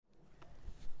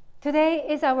Today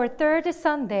is our third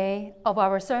Sunday of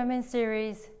our sermon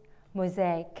series,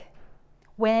 Mosaic,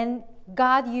 when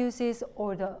God uses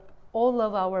all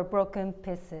of our broken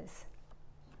pieces.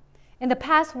 In the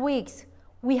past weeks,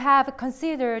 we have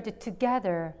considered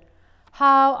together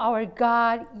how our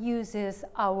God uses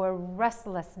our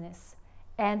restlessness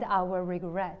and our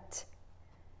regret.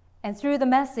 And through the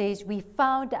message, we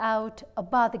found out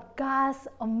about God's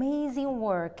amazing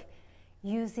work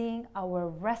using our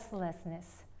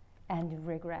restlessness and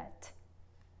regret.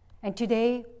 And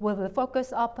today, we will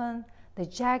focus upon the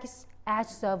jagged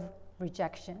edges of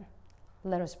rejection.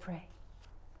 Let us pray.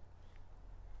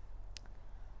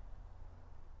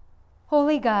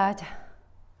 Holy God,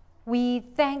 we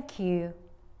thank you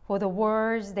for the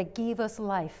words that give us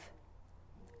life,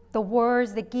 the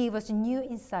words that give us new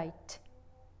insight,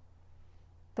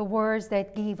 the words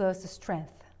that give us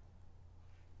strength.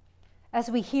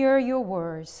 As we hear your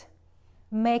words,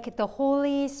 make the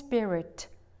Holy Spirit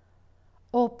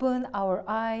open our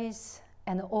eyes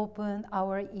and open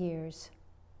our ears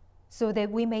so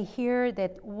that we may hear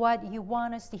that what you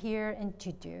want us to hear and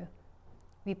to do.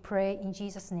 We pray in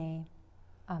Jesus' name.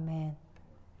 Amen.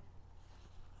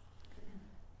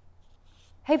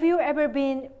 Have you ever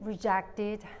been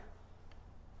rejected?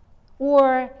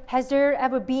 Or has there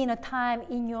ever been a time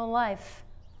in your life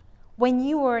when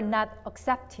you were not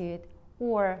accepted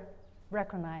or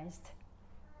recognized?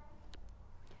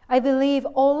 I believe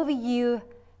all of you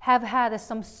have had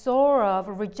some sort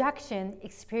of rejection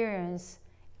experience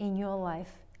in your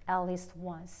life at least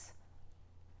once.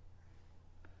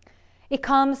 It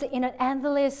comes in an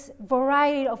endless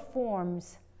variety of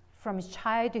forms from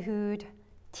childhood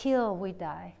till we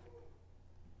die.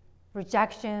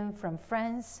 Rejection from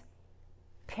friends,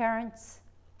 parents,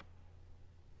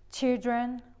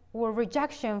 children, or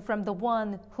rejection from the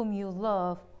one whom you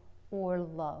love or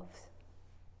loved.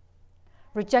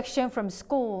 Rejection from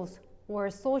schools or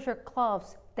social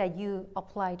clubs that you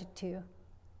applied to,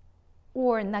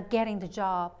 or not getting the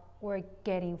job or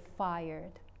getting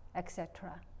fired,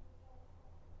 etc.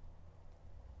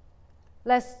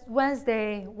 Last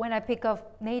Wednesday, when I picked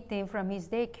up Nathan from his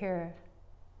daycare,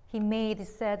 he made a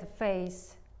sad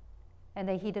face and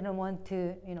that he didn't want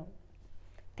to,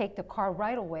 take the car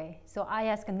right away. So I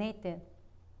asked Nathan,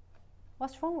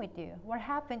 "What's wrong with you? What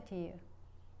happened to you?"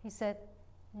 He said,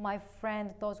 "My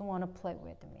friend doesn't want to play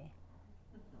with me."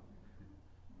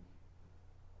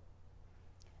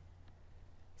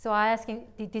 So I asked him,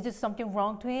 did you do something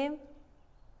wrong to him?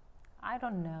 I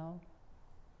don't know.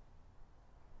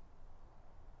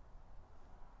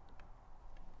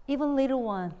 Even little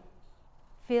ones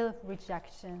feel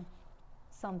rejection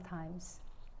sometimes.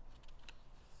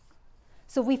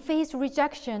 So we face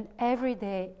rejection every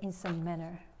day in some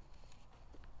manner.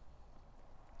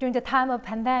 During the time of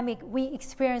pandemic, we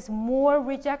experienced more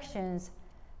rejections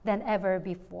than ever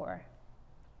before.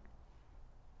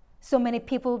 So many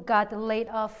people got laid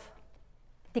off.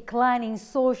 Declining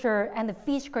social and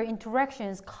physical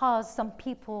interactions caused some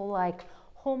people like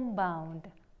homebound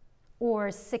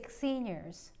or sick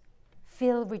seniors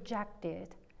feel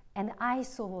rejected and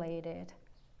isolated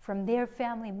from their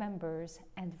family members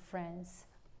and friends.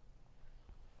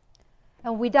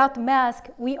 And without mask,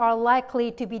 we are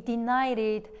likely to be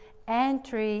denied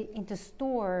entry into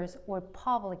stores or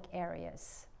public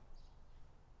areas.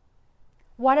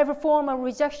 Whatever form of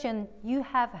rejection you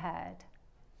have had,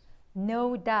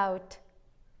 no doubt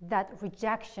that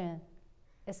rejection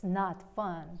is not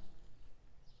fun,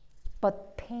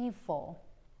 but painful,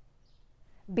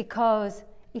 because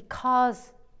it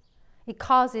causes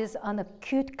an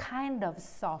acute kind of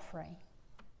suffering.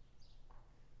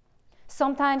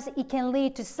 Sometimes it can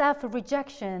lead to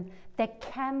self-rejection that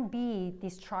can be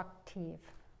destructive.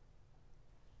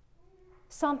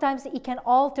 Sometimes it can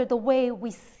alter the way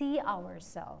we see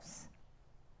ourselves,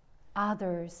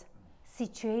 others,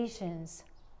 situations,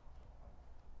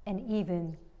 and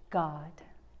even God.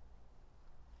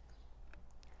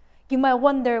 You might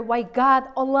wonder why God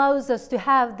allows us to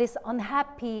have this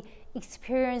unhappy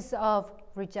experience of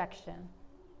rejection.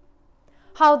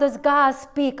 How does God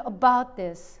speak about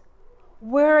this?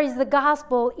 Where is the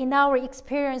gospel in our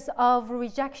experience of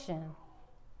rejection?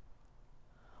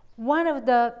 One of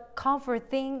the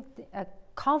comforting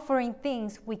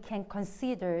things we can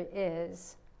consider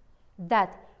is that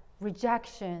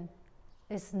rejection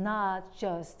is not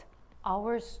just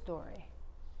our story.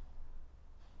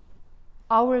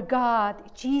 Our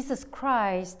God, Jesus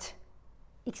Christ,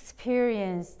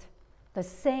 experienced the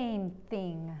same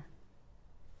thing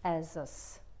as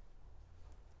us.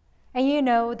 And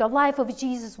the life of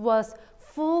Jesus was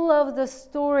full of the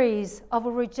stories of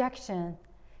rejection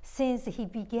since he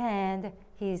began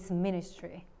his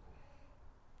ministry.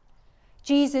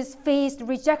 Jesus faced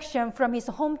rejection from his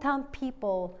hometown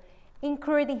people,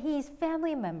 including his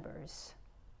family members.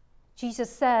 Jesus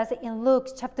says in Luke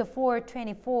chapter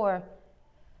 4:24,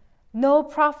 no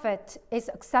prophet is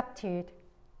accepted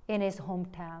in his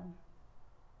hometown.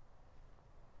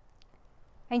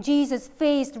 And Jesus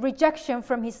faced rejection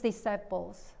from his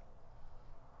disciples.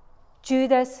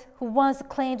 Judas, who once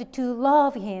claimed to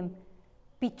love him,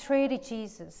 betrayed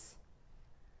Jesus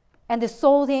and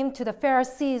sold him to the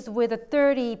Pharisees with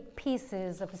 30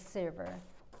 pieces of silver.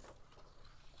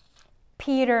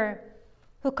 Peter,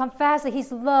 who confessed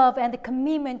his love and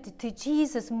commitment to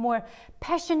Jesus more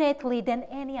passionately than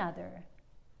any other,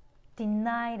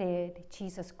 denied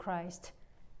Jesus Christ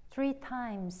 3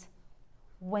 times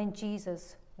when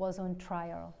Jesus was on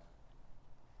trial.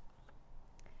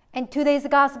 And today's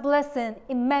gospel lesson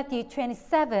in Matthew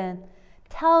 27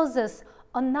 tells us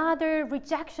another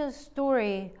rejection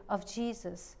story of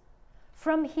Jesus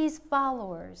from his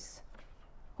followers,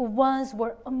 who once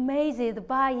were amazed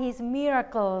by his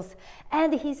miracles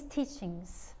and his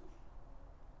teachings.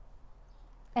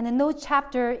 And no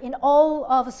chapter in all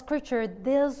of Scripture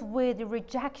deals with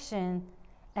rejection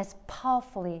as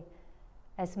powerfully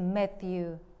as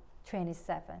Matthew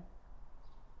 27.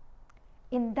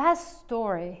 In that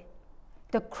story,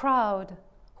 the crowd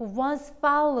who once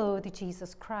followed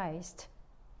Jesus Christ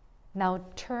now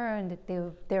turned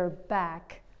their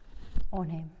back on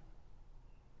him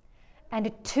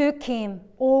and took him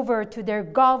over to their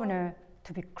governor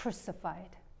to be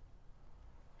crucified.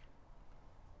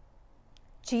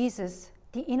 Jesus,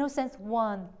 the innocent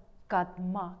one, got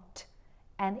mocked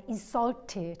and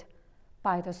insulted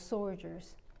by the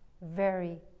soldiers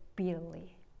very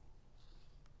bitterly.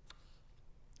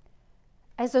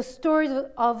 As the story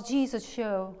of Jesus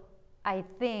show, I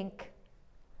think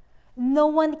no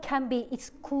one can be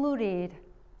excluded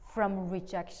from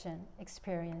rejection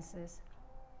experiences.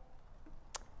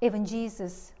 Even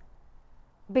Jesus,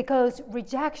 because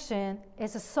rejection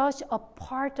is such a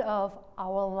part of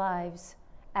our lives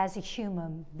as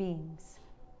human beings.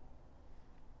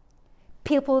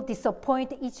 People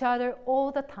disappoint each other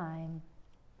all the time.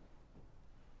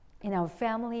 In our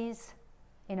families,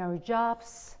 in our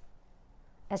jobs,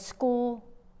 at school,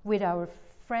 with our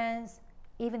friends,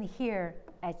 even here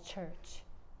at church.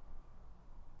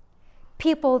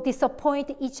 People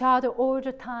disappoint each other all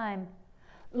the time,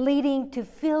 leading to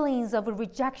feelings of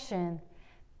rejection,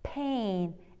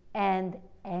 pain, and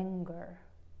anger.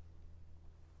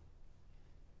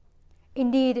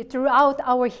 Indeed, throughout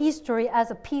our history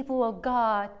as a people of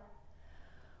God,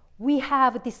 we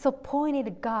have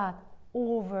disappointed God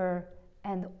over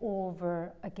and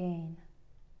over again.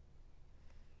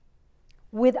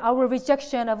 With our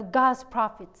rejection of God's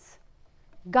prophets,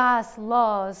 God's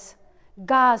laws,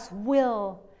 God's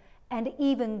will, and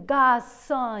even God's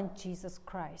Son, Jesus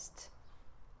Christ.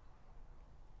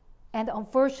 And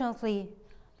unfortunately,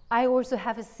 I also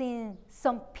have seen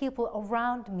some people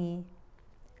around me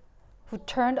who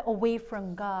turned away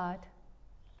from God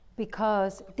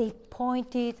because they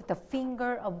pointed the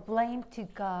finger of blame to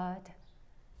God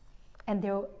and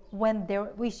when their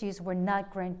wishes were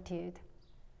not granted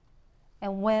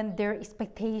and when their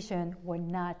expectations were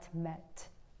not met.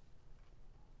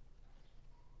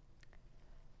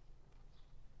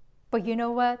 But you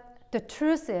know what? The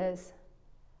truth is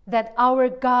that our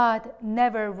God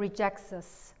never rejects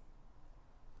us.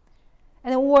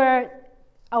 And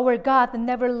our God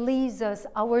never leaves us,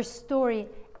 our story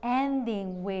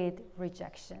ending with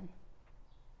rejection.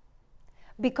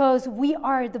 Because we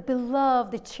are the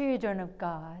beloved children of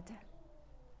God.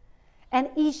 And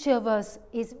each of us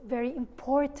is very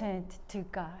important to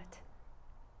God.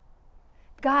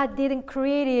 God didn't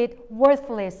create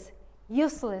worthless,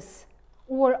 useless,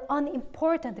 or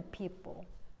unimportant people.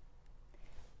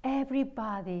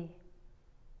 Everybody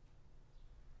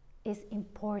is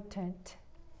important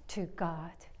to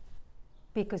God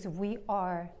because we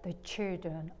are the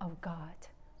children of God.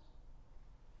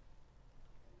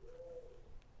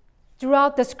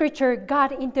 Throughout the scripture,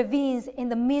 God intervenes in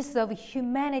the midst of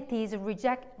humanity's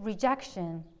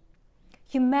rejection.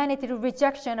 Humanity's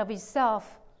rejection of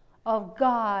itself, of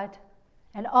God,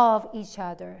 and of each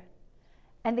other.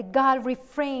 And God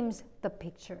reframes the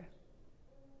picture.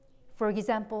 For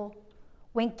example,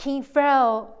 when King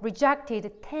Pharaoh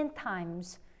rejected 10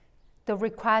 times the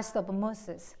request of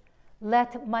Moses,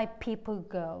 "Let my people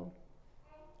go,"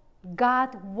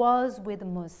 God was with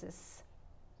Moses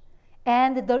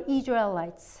and the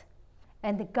Israelites,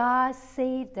 and God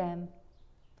saved them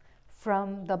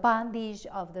from the bondage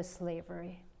of the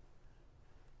slavery.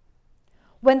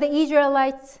 When the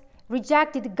Israelites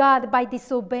rejected God by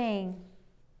disobeying,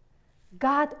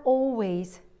 God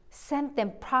always sent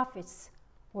them prophets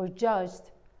or judges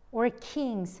or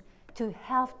kings to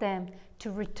help them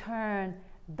to return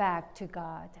back to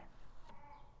God.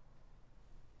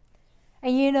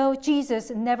 And you know,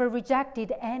 Jesus never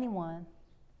rejected anyone.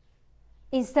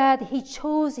 Instead, he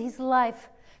chose his life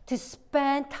to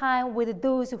spend time with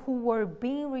those who were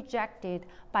being rejected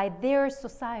by their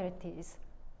societies,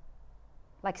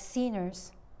 like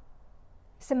sinners,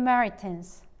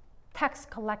 Samaritans, tax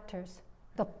collectors,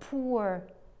 the poor,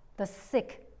 the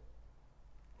sick.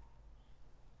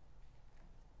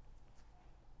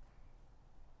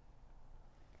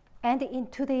 And in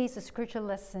today's scripture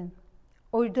lesson,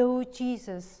 although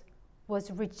Jesus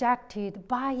was rejected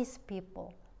by his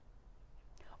people,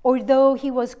 although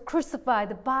he was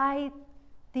crucified by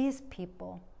these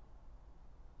people,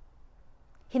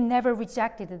 he never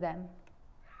rejected them,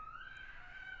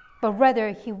 but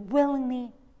rather he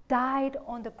willingly died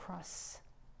on the cross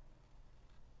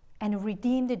and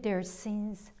redeemed their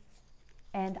sins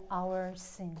and our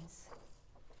sins.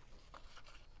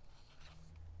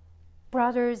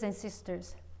 Brothers and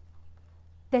sisters,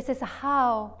 this is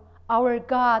how our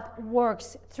God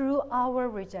works through our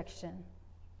rejection.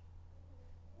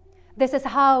 This is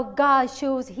how God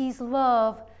shows his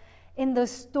love in the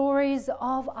stories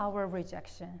of our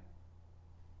rejection.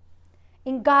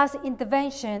 In God's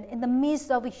intervention in the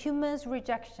midst of humans'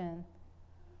 rejection,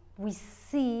 we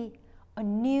see a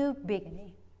new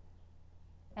beginning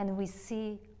and we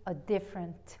see a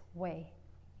different way.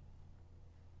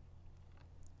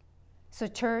 So,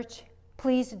 church,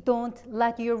 please don't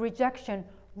let your rejection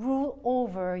rule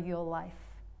over your life.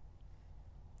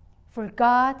 For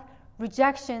God,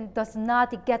 rejection does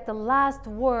not get the last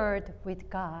word with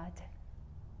God.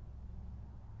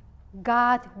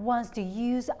 God wants to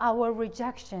use our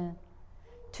rejection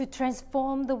to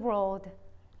transform the world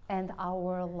and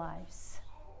our lives.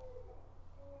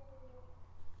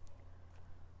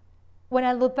 When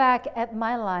I look back at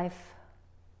my life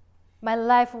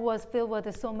was filled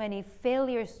with so many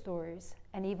failure stories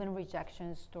and even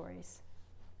rejection stories.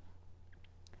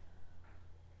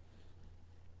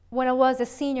 When I was a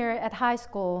senior at high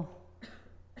school,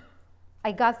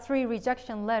 I got 3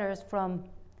 rejection letters from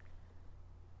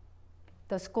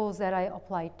the schools that I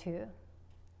applied to.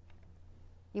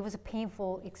 It was a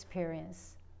painful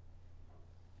experience.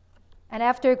 And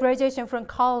after graduation from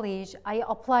college, I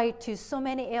applied to so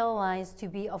many airlines to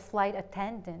be a flight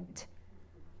attendant.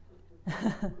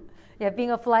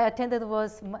 Being a flight attendant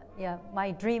was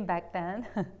my dream back then.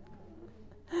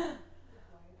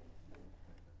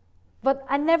 But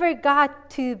I never got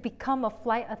to become a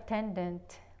flight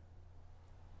attendant,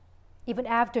 even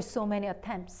after so many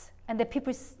attempts. And the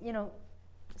people,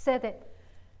 said that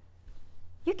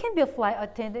you can be a flight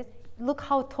attendant. Look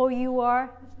how tall you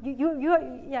are. You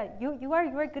are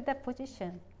good at that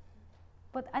position.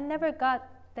 But I never got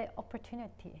the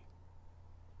opportunity.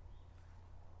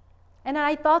 And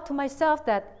I thought to myself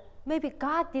that maybe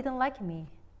God didn't like me.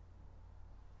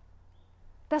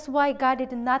 That's why God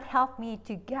did not help me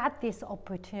to get this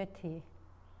opportunity.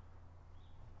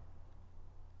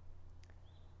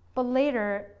 But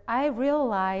later, I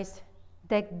realized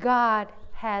that God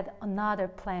had another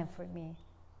plan for me.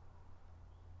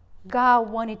 God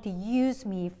wanted to use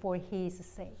me for his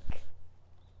sake.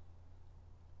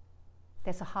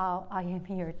 That's how I am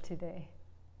here today.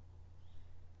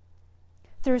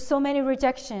 Through so many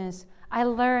rejections, I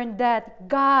learned that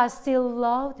God still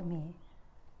loved me.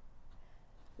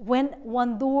 When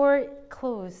one door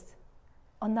closed,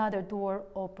 another door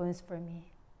opens for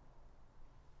me.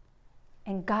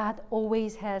 And God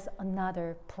always has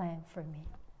another plan for me.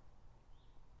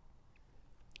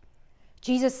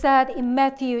 Jesus said in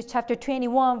Matthew chapter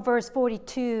 21, verse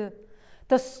 42,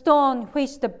 the stone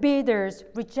which the builders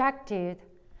rejected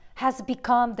has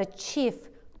become the chief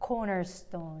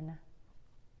cornerstone.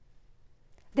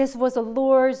 This was the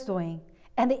Lord's doing,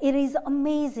 and it is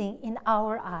amazing in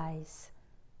our eyes.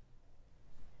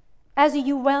 As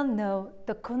you well know,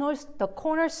 the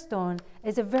cornerstone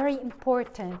is a very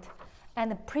important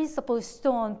and a principal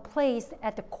stone placed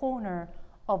at the corner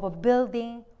of a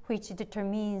building which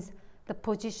determines the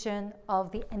position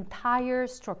of the entire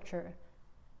structure,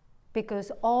 because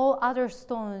all other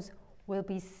stones will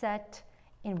be set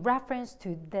in reference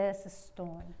to this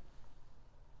stone.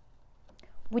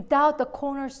 Without the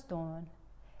cornerstone,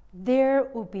 there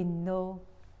would be no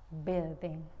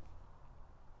building.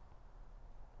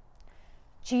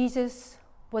 Jesus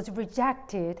was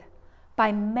rejected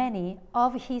by many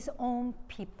of his own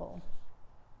people.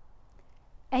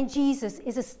 And Jesus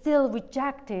is still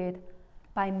rejected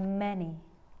by many.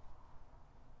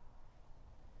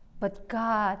 But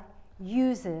God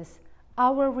uses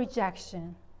our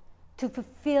rejection to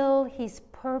fulfill His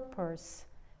purpose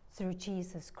through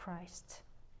Jesus Christ.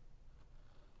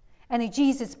 And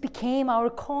Jesus became our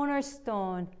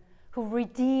cornerstone, who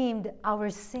redeemed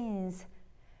our sins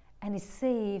and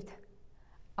saved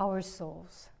our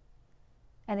souls.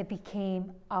 And it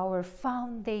became our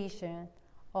foundation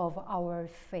of our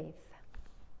faith.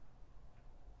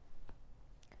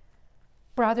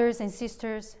 Brothers and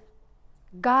sisters,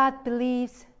 God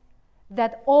believes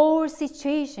that all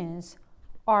situations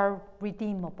are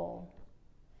redeemable,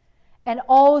 and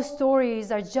all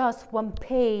stories are just one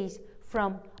page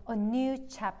from a new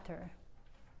chapter.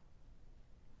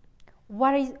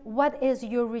 What is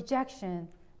your rejection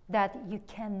that you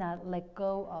cannot let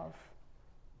go of?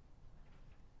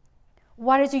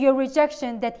 What is your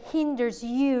rejection that hinders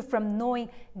you from knowing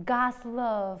God's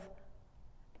love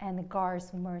and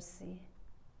God's mercy?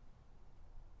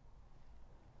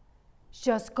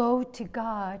 Just go to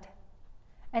God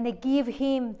and give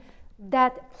Him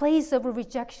that place of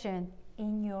rejection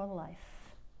in your life.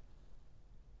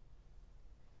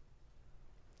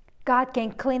 God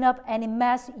can clean up any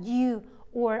mess you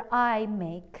or I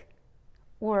make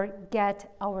or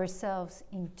get ourselves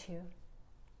into.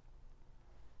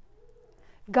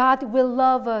 God will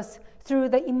love us through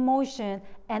the emotion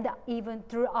and even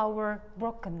through our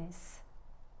brokenness.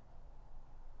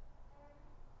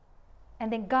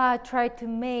 And then God tried to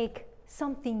make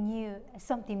something new,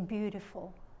 something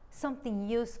beautiful, something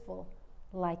useful,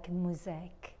 like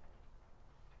mosaic.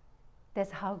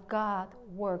 That's how God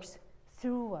works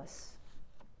through us,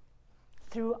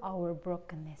 through our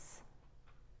brokenness.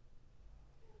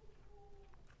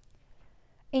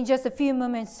 In just a few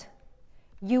moments,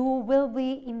 you will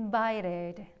be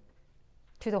invited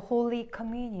to the Holy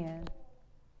Communion,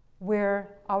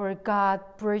 where our God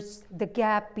bridged the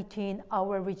gap between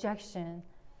our rejection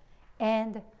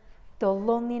and the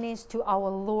loneliness to our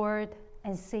Lord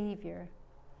and Savior,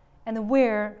 and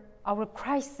where our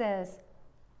Christ says,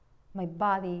 "My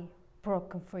body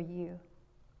broken for you,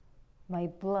 my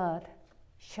blood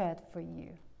shed for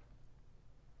you."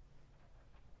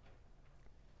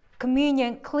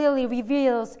 Communion clearly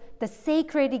reveals the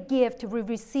sacred gift we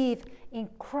receive in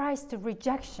Christ's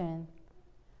rejection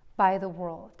by the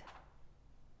world.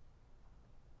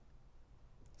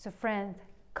 So friend,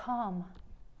 come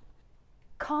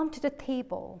to the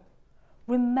table,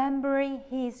 remembering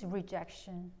His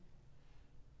rejection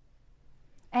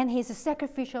and His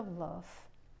sacrificial love.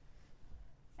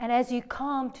 And as you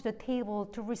come to the table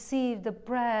to receive the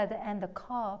bread and the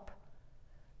cup,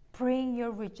 bring your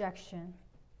rejection.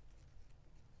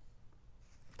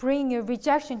 Bring your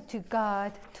rejection to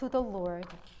God, to the Lord.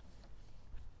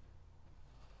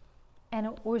 And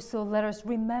also let us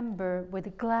remember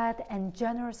with glad and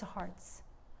generous hearts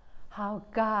how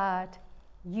God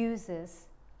uses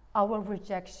our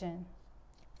rejection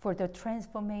for the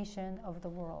transformation of the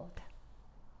world.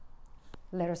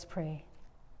 Let us pray.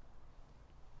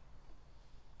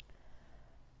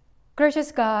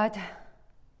 Gracious God,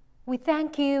 we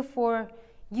thank you for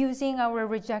using our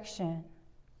rejection,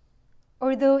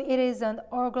 although it is an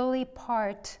ugly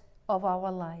part of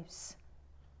our lives.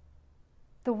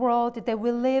 The world that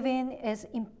we live in is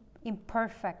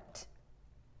imperfect,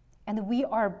 and we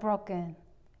are broken,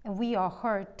 and we are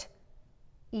hurt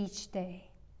each day.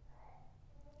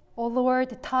 Oh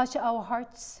Lord, touch our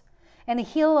hearts and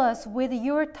heal us with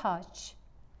your touch,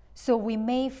 so we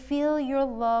may feel your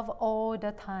love all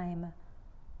the time.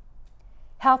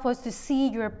 Help us to see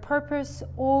your purpose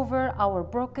over our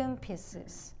broken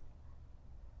pieces.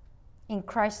 In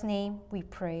Christ's name we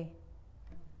pray.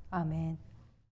 Amen.